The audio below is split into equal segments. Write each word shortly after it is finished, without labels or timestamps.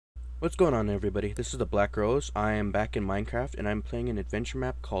What's going on, everybody? This is the Black Rose. I am back in Minecraft and I'm playing an adventure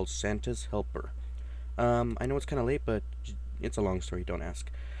map called Santa's Helper. I know it's kind of late, but it's a long story, don't ask.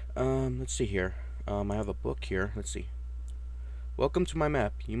 Let's see here. I have a book here. Let's see. Welcome to my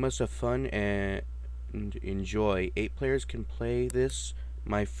map. You must have fun and enjoy. 8 players can play this,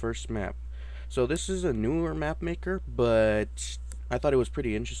 my first map. So this is a newer map maker, but I thought it was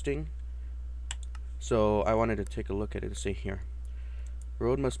pretty interesting. So I wanted to take a look at it. Let's see here.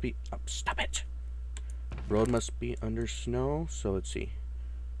 Road must be stop it. Road must be under snow. So let's see.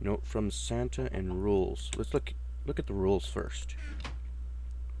 Note from Santa and rules. Let's look at the rules first.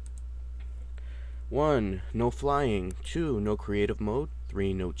 1. No flying. 2. No creative mode.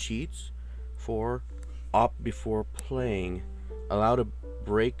 3. No cheats. 4. Opt before playing. Allow to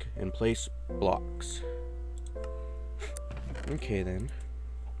break and place blocks. Okay then.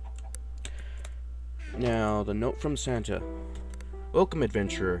 Now the note from Santa. Welcome,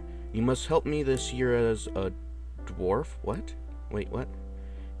 adventurer. You must help me this year as a dwarf. What? Wait, what?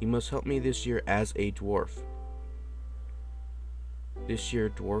 You must help me this year as a dwarf. This year,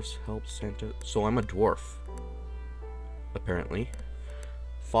 dwarfs help Santa. So I'm a dwarf, apparently.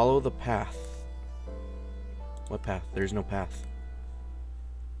 Follow the path. What path? There's no path.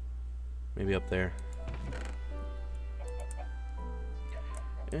 Maybe up there.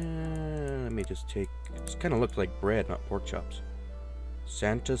 Let me just take. This kind of looks like bread, not pork chops.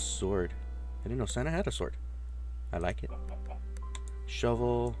 Santa's sword. I didn't know Santa had a sword. I like it.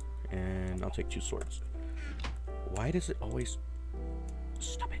 Shovel, and I'll take 2 swords. Why does it always...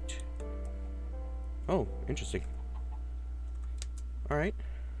 Stop it. Oh, interesting. Alright.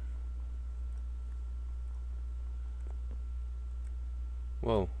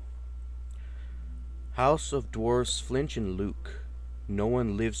 Whoa. House of Dwarfs Flinch and Luke. No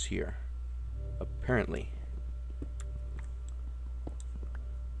one lives here. Apparently.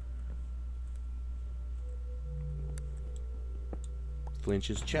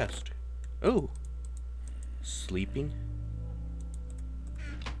 Flinch's chest. Oh, sleeping.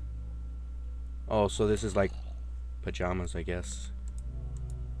 Oh, so this is like pajamas, I guess.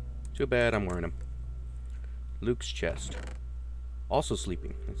 Too bad I'm wearing them. Luke's chest. Also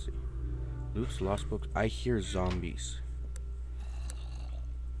sleeping. Let's see. Luke's lost books. I hear zombies.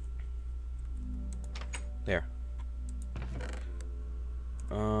 There.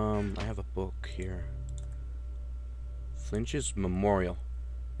 I have a book here. Flinch's memorial.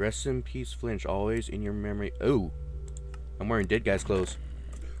 Rest in peace, Flinch. Always in your memory. Oh, I'm wearing dead guy's clothes.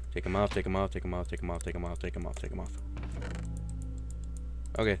 Take them off. Take them off. Take them off. Take them off. Take them off. Take them off. Take them off.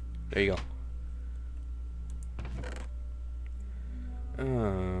 Okay, there you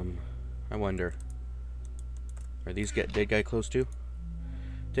go. I wonder. Are these dead guy clothes too?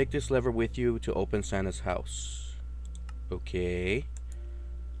 Take this lever with you to open Santa's house. Okay.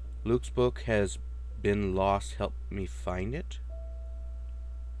 Luke's book has been lost. Help me find it.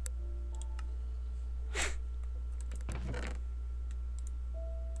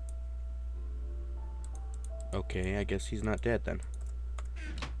 Okay, I guess he's not dead then.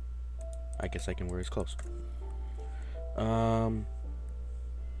 I guess I can wear his clothes. Why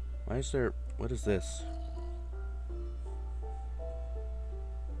is there... What is this?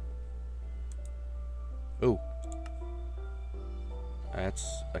 Oh.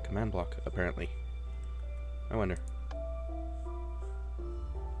 That's a command block, apparently. I wonder.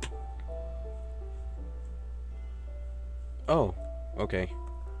 Oh, okay.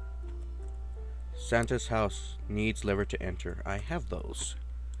 Santa's house needs lever to enter. I have those.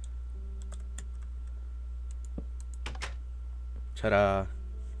 Ta-da.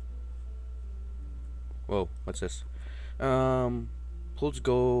 Whoa, what's this? Pulls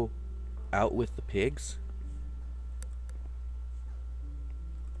go out with the pigs.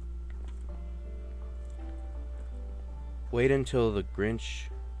 Wait until the Grinch.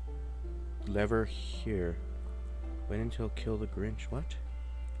 Lever here. Wait until kill the Grinch. What?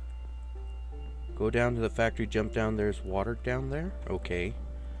 Go down to the factory, jump down. There's water down there. Okay.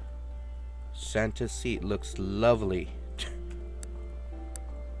 Santa's seat looks lovely.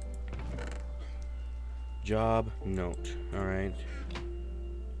 Job note. Alright.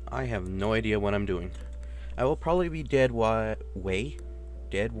 I have no idea what I'm doing. I will probably be dead way.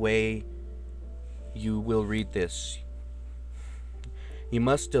 Dead way. You will read this. You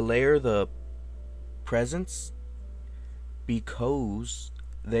must delay the presents because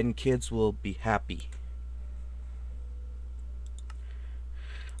then kids will be happy.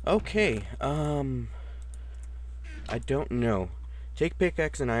 Okay, I don't know. Take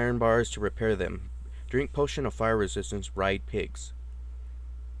pickaxe and iron bars to repair them. Drink potion of fire resistance, ride pigs.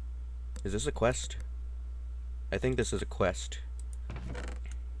 Is this a quest? I think this is a quest.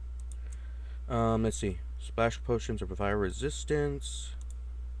 Let's see. Splash potions of fire resistance.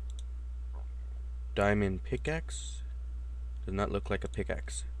 Diamond pickaxe. Does not look like a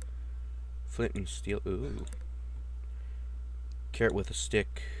pickaxe. Flint and steel. Ooh. Carrot with a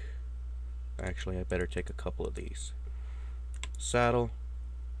stick. Actually, I better take a couple of these. Saddle.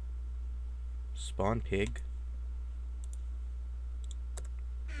 Spawn pig.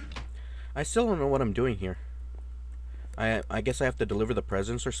 I still don't know what I'm doing here. I guess I have to deliver the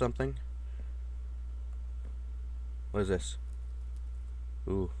presents or something. What is this?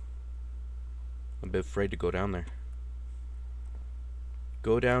 Ooh. I'm a bit afraid to go down there.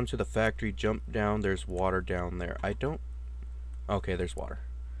 Go down to the factory, jump down, there's water down there. I don't... Okay, there's water.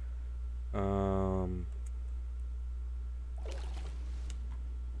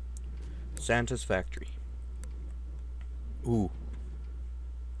 Santa's factory. Ooh.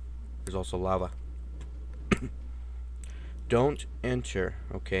 There's also lava. Don't enter.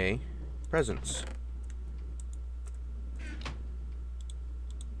 Okay. Presents.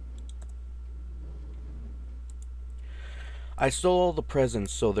 I stole all the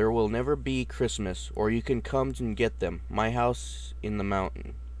presents, so there will never be Christmas, or you can come and get them. My house in the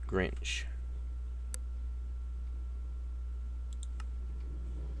mountain. Grinch.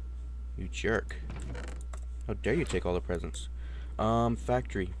 You jerk. How dare you take all the presents?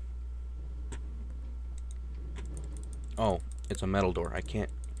 Factory. Oh, it's a metal door. I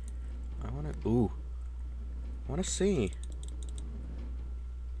can't... I wanna... Ooh. I wanna see.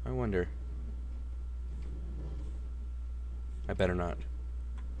 I wonder... I better not.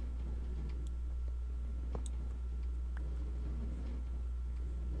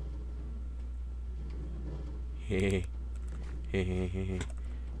 Hey. Hey.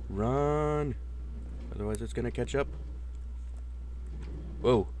 Run! Otherwise it's gonna catch up.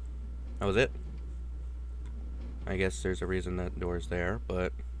 Whoa. That was it? I guess there's a reason that door's there,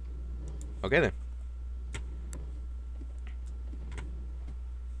 but... Okay then.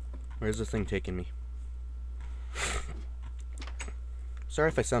 Where's this thing taking me? Sorry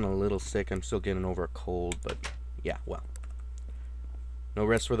if I sound a little sick. I'm still getting over a cold, but yeah, well. No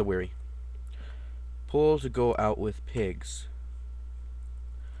rest for the weary. Pull to go out with pigs.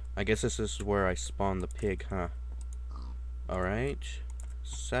 I guess this is where I spawn the pig, huh? Alright.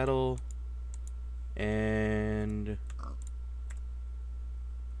 Saddle. And...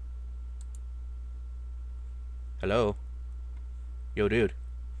 Hello? Yo, dude.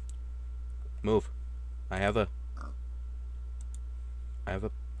 Move. I have a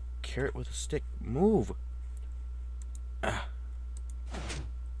carrot with a stick. Move. Ah.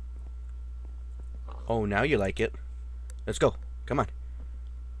 Oh, now you like it. Let's go. Come on.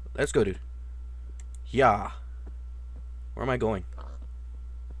 Let's go, dude. Yeah. Where am I going?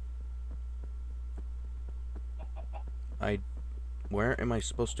 Where am I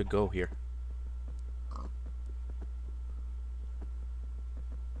supposed to go here?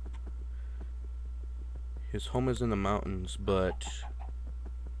 His home is in the mountains, but...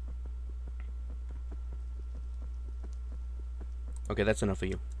 Okay, that's enough of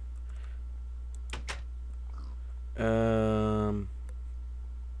you.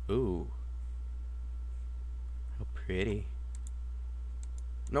 Ooh. How pretty.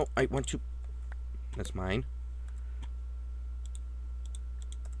 No, I want to... That's mine.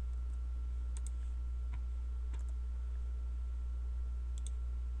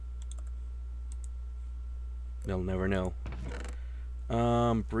 They'll never know.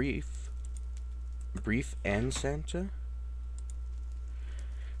 Brief and Santa?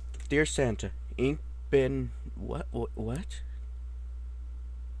 Dear Santa, ink been... What?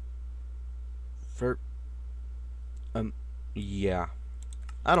 For... Yeah.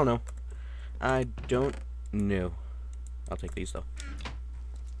 I don't know. I don't know. I'll take these, though.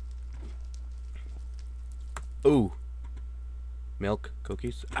 Ooh. Milk,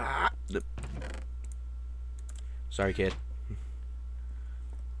 cookies. Ah! Sorry, kid.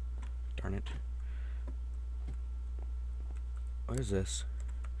 Darn it. What is this?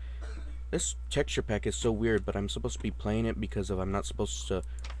 This texture pack is so weird, but I'm supposed to be playing it because of I'm not supposed to...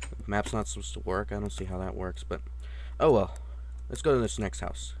 The map's not supposed to work. I don't see how that works, but... Oh well. Let's go to this next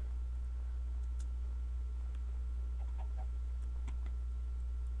house.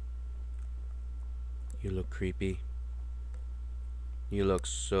 You look creepy. You look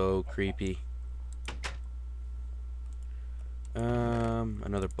so creepy.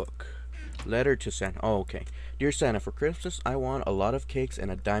 Another book. Letter to Santa. Oh, okay. Dear Santa, for Christmas, I want a lot of cakes and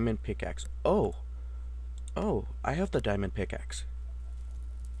a diamond pickaxe. Oh. Oh, I have the diamond pickaxe.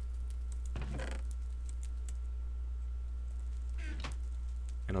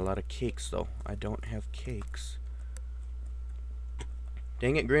 And a lot of cakes, though. I don't have cakes.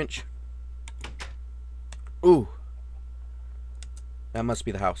 Dang it, Grinch. Ooh. That must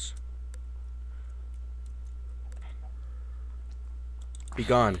be the house. Be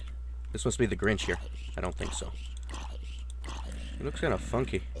gone. This must be the Grinch here. I don't think so. It looks kind of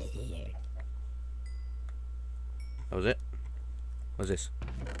funky. That was it? What's this?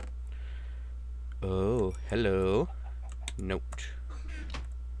 Oh, hello. Note.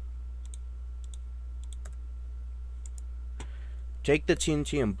 Take the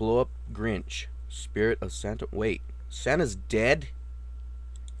TNT and blow up Grinch. Spirit of Santa. Wait, Santa's dead?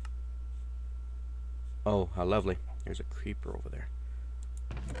 Oh, how lovely. There's a creeper over there.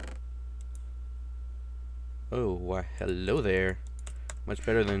 Oh, why, hello there. Much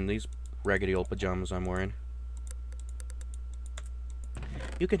better than these raggedy old pajamas I'm wearing.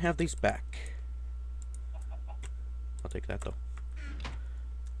 You can have these back. I'll take that, though.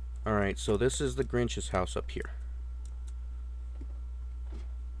 Alright, so this is the Grinch's house up here.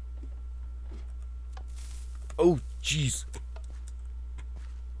 Oh, jeez.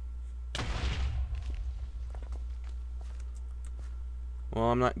 Well,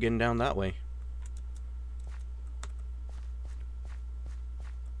 I'm not getting down that way.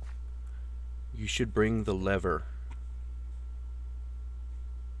 You should bring the lever.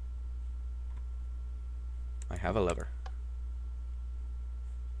 I have a lever.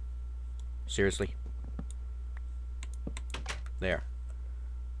 Seriously? There.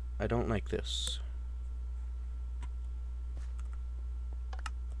 I don't like this.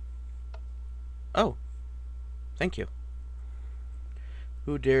 Oh. Thank you.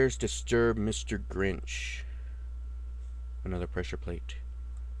 Who dares disturb Mr. Grinch? Another pressure plate.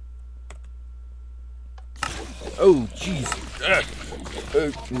 Oh, jeez.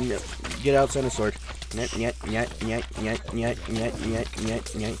 No. Get out, Santa sword. I'm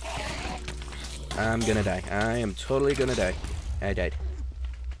gonna die. I am totally gonna die. I died.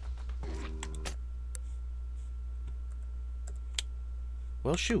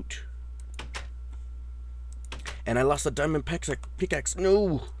 Well, shoot. And I lost a diamond pickaxe.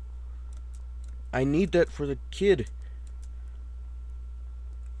 No! I need that for the kid.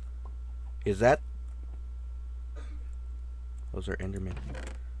 Is that... Those are Endermen.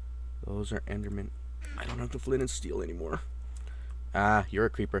 Those are Endermen. I don't have the flint and steel anymore. Ah, you're a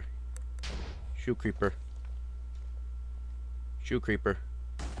creeper. Shoe creeper. Shoe creeper.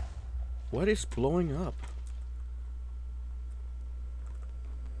 What is blowing up?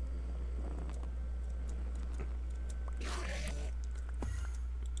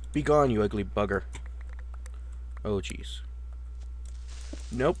 Be gone, you ugly bugger. Oh, jeez.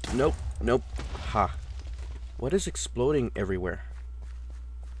 Nope, nope, nope. Ha. What is exploding everywhere?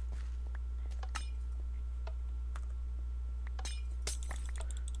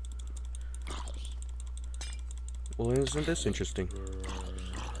 Well, isn't this interesting?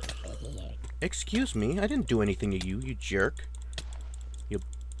 Excuse me, I didn't do anything to you, you jerk. You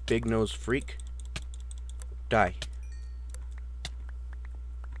big-nosed freak. Die.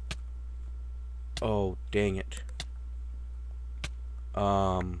 Oh, dang it.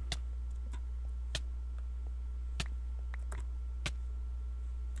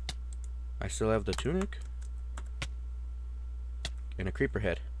 I still have the tunic. And a creeper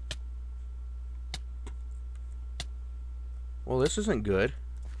head. Well, this isn't good.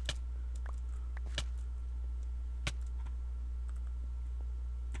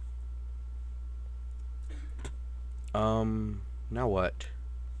 Now what?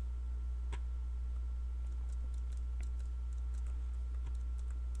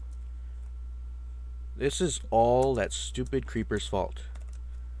 This is all that stupid creeper's fault.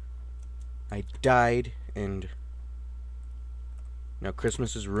 I died, and now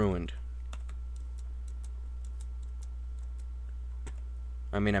Christmas is ruined.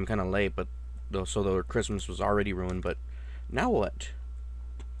 I mean, I'm kind of late, but so the Christmas was already ruined, but now what?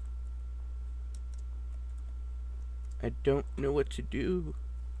 I don't know what to do.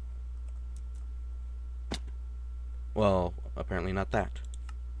 Well, apparently not that.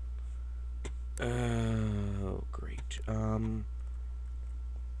 Oh, great.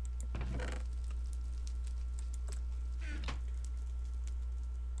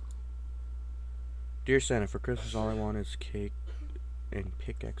 Dear Santa, for Christmas all I want is cake and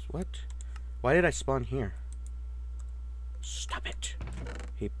pickaxe. What? Why did I spawn here? Stop it.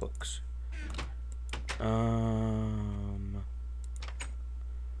 Hate books.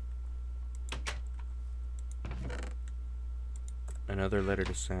 Another letter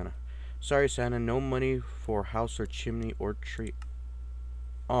to Santa. Sorry, Santa, no money for house or chimney or tree.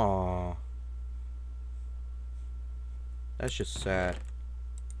 Aww. That's just sad.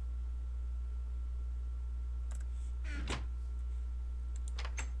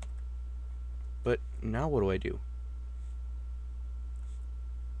 But now what do I do?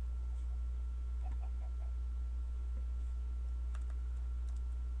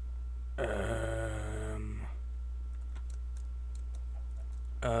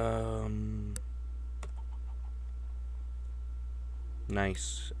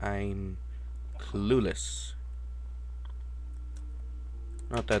 Nice. I'm clueless.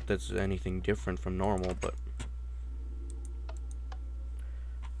 Not that that's anything different from normal, but...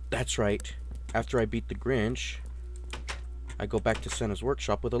 That's right. After I beat the Grinch, I go back to Santa's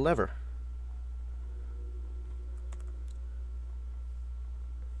workshop with a lever.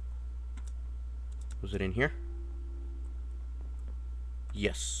 Was it in here?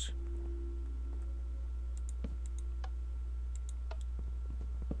 Yes.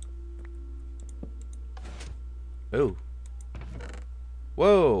 Oh.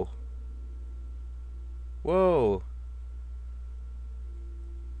 Whoa. Whoa.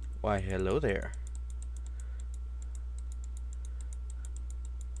 Why, hello there.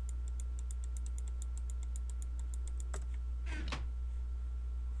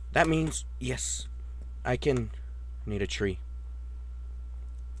 That means, yes, I need a tree.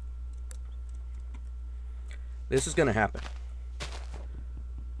 This is gonna happen.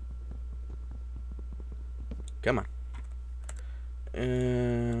 Come on.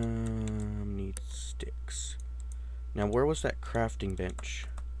 Need sticks. Now, where was that crafting bench?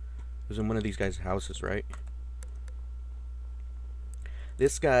 It was in one of these guys' houses, right?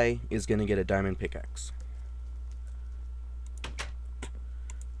 This guy is gonna get a diamond pickaxe.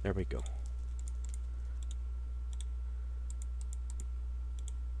 There we go.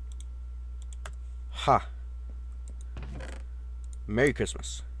 Ha! Merry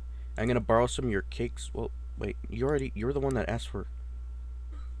Christmas. I'm gonna borrow some of your cakes. Well, wait, you're the one that asked for...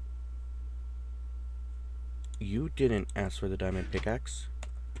 You didn't ask for the diamond pickaxe.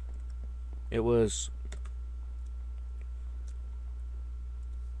 It was...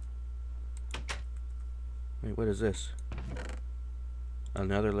 Wait, what is this?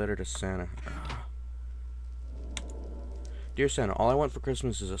 Another letter to Santa. Dear Santa, all I want for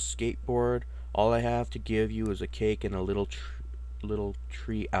Christmas is a skateboard. All I have to give you is a cake and a little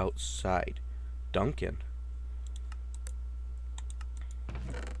tree outside. Duncan.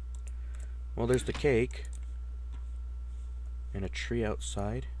 Well, there's the cake. And a tree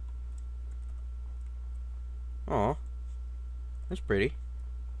outside. Aw. That's pretty.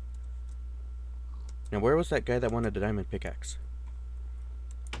 Now, where was that guy that wanted the diamond pickaxe?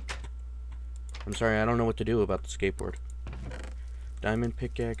 I'm sorry, I don't know what to do about the skateboard. Diamond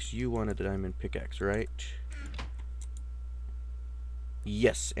pickaxe, you wanted the diamond pickaxe, right?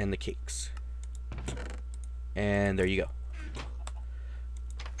 Yes, and the cakes. And there you go.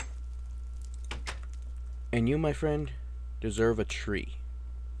 And you, my friend, deserve a tree.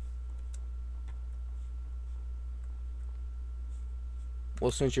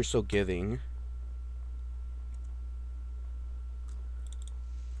 Well, since you're so giving...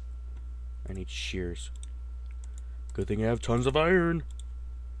 I need shears. Good thing I have tons of iron.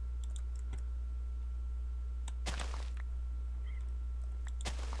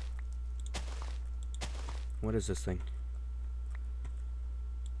 What is this thing?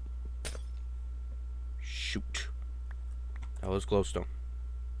 Shoot. That was glowstone.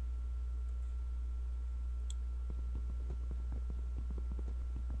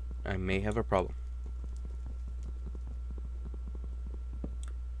 I may have a problem.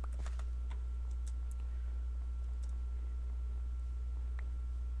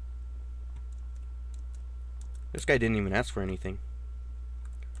 This guy didn't even ask for anything.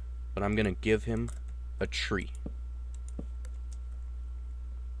 But I'm gonna give him a tree.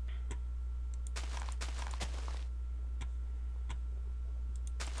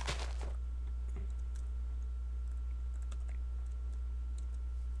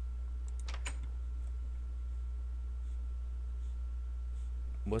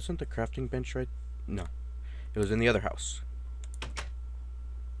 Wasn't the crafting bench right? No. It was in the other house.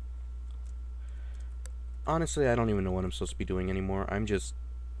 Honestly, I don't even know what I'm supposed to be doing anymore. I'm just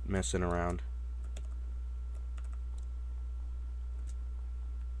messing around.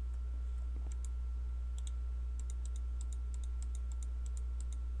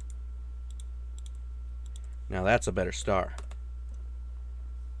 Now that's a better star.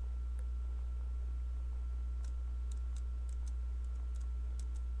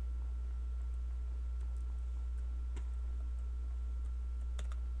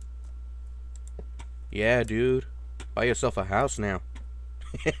 Yeah, dude. Buy yourself a house now.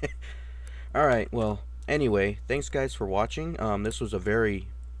 Alright, well, anyway, thanks guys for watching. This was a very,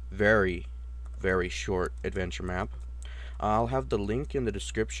 very, very short adventure map. I'll have the link in the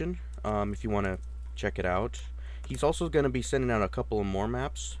description if you want to check it out. He's also going to be sending out a couple of more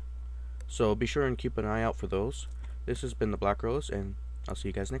maps, so be sure and keep an eye out for those. This has been the Black Rose, and I'll see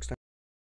you guys next time.